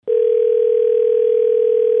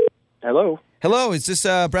Hello. Hello, is this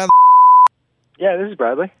Bradley? Yeah, this is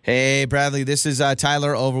Bradley. Hey, Bradley, this is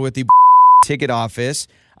Tyler over with the ticket office.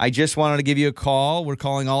 I just wanted to give you a call. We're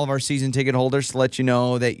calling all of our season ticket holders to let you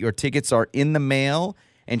know that your tickets are in the mail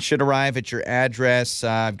and should arrive at your address.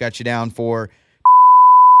 I've got you down for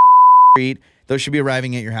Street. Those should be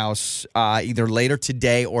arriving at your house either later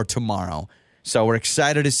today or tomorrow. So we're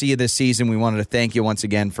excited to see you this season. We wanted to thank you once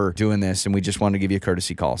again for doing this, and we just wanted to give you a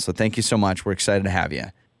courtesy call. So thank you so much. We're excited to have you.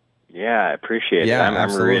 Yeah, I appreciate it. I'm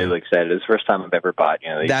absolutely. really excited. It's the first time I've ever bought,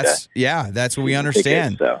 these, that's what we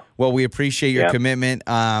understand. Tickets, so. Well, we appreciate your commitment.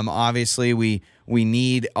 Obviously, we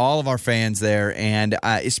need all of our fans there, and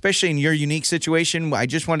especially in your unique situation, I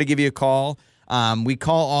just wanted to give you a call. We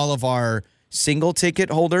call all of our single ticket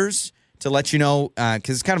holders to let you know,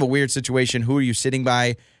 because it's kind of a weird situation. Who are you sitting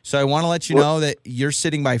by? So I want to let you know that you're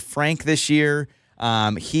sitting by Frank this year.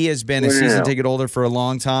 He has been a season ticket holder for a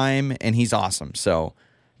long time, and he's awesome. So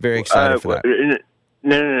very excited for that.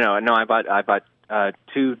 No. I bought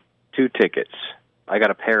two tickets. I got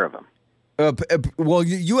a pair of them. Well,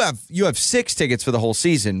 you have 6 tickets for the whole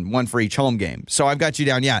season, one for each home game. So I've got you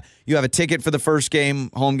down. Yeah, you have a ticket for the first game,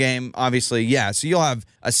 home game, obviously. Yeah, so you'll have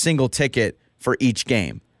a single ticket for each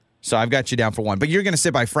game. So I've got you down for one. But you're going to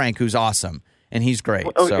sit by Frank, who's awesome, and he's great.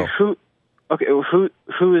 Okay, so.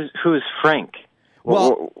 Who is Frank?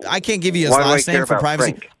 Well, I can't give you his last name for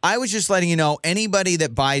privacy. Frank? I was just letting you know, anybody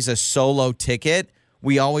that buys a solo ticket,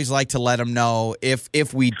 we always like to let them know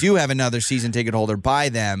if we do have another season ticket holder buy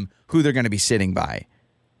them, who they're going to be sitting by.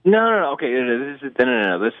 No. Okay, there's been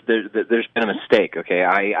a mistake. Okay,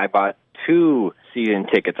 I bought 2 season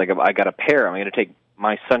tickets. I got a pair. I'm going to take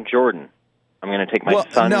my son Jordan. I'm going to take my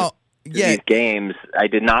son to these games. I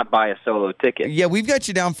did not buy a solo ticket. Yeah, we've got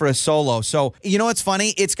you down for a solo. So, you know what's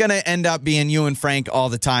funny? It's going to end up being you and Frank all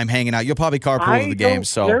the time hanging out. You'll probably carpool to the game. I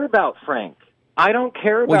don't care about Frank. I don't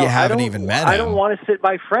care about. Well, you haven't even met him. I don't want to sit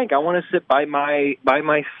by Frank. I want to sit by my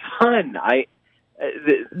son.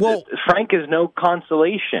 Frank is no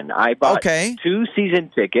consolation. I bought 2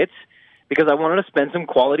 season tickets because I wanted to spend some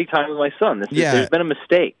quality time with my son. There's been a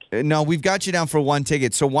mistake. No, we've got you down for 1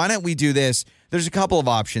 ticket. So why don't we do this? There's a couple of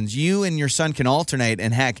options. You and your son can alternate,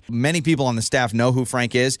 and heck, many people on the staff know who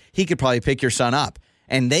Frank is. He could probably pick your son up,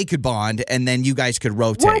 and they could bond, and then you guys could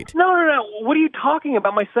rotate. What? No. What are you talking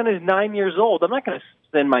about? My son is 9 years old. I'm not going to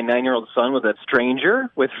send my 9-year-old son with a stranger.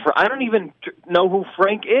 I don't even know who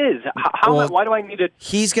Frank is. Why do I need to?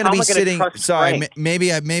 He's going to be sitting. Sorry,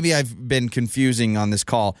 maybe I've been confusing on this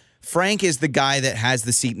call. Frank is the guy that has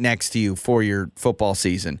the seat next to you for your football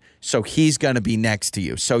season. So he's going to be next to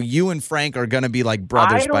you. So you and Frank are going to be like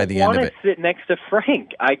brothers by the end of it. I don't want to sit next to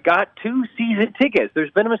Frank. I got 2 season tickets.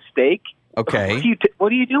 There's been a mistake. Okay.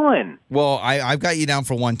 What are you doing? Well, I've got you down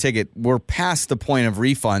for 1 ticket. We're past the point of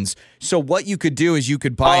refunds. So what you could do is you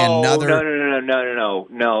could buy another.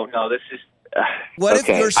 No. This is. What if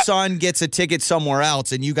your son gets a ticket somewhere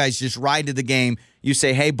else and you guys just ride to the game? You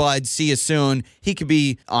say, hey, bud, see you soon. He could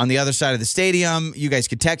be on the other side of the stadium. You guys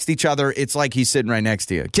could text each other. It's like he's sitting right next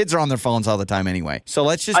to you. Kids are on their phones all the time anyway. So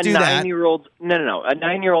let's just do that. No. A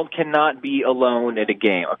 9-year-old cannot be alone at a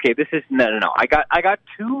game. Okay, this is no. I got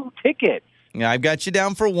 2 tickets. Yeah, I've got you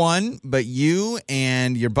down for 1, but you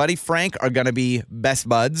and your buddy Frank are going to be best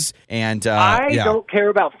buds. And I don't care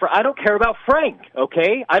about Frank.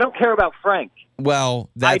 Okay, I don't care about Frank. Well,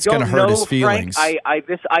 that's going to hurt his feelings. Frank.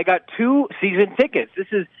 I got 2 season tickets. This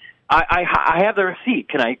is I have the receipt.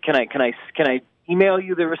 Can I email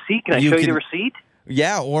you the receipt? Can I show you the receipt?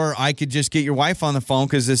 Yeah, or I could just get your wife on the phone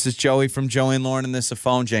because this is Joey from Joey and Lauren, and this is a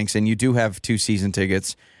phone, Jenks, and you do have 2 season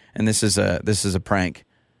tickets, and this is a prank.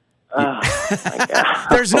 My God.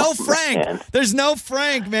 There's no Frank. Man. There's no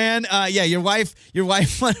Frank, man. Your wife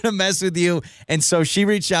wanted to mess with you, and so she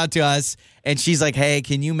reached out to us, and she's like, hey,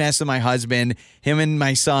 can you mess with my husband? Him and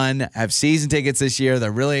my son have season tickets this year.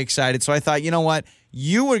 They're really excited. So I thought, you know what?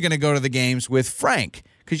 You were going to go to the games with Frank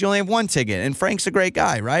because you only have 1 ticket, and Frank's a great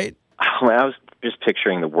guy, right? Oh, man, I was just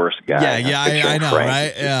picturing the worst guy. Yeah, I know, Frank.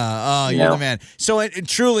 Right? Yeah. Oh, you're the man. So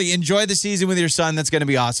truly enjoy the season with your son. That's going to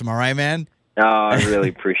be awesome. All right, man? Oh, I really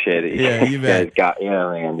appreciate it. Yeah, you bet. Guys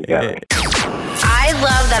man. You got it. I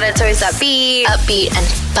love that it's always upbeat and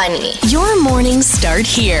funny. Your mornings start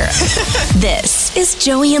here. This is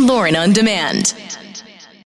Joey and Lauren on Demand.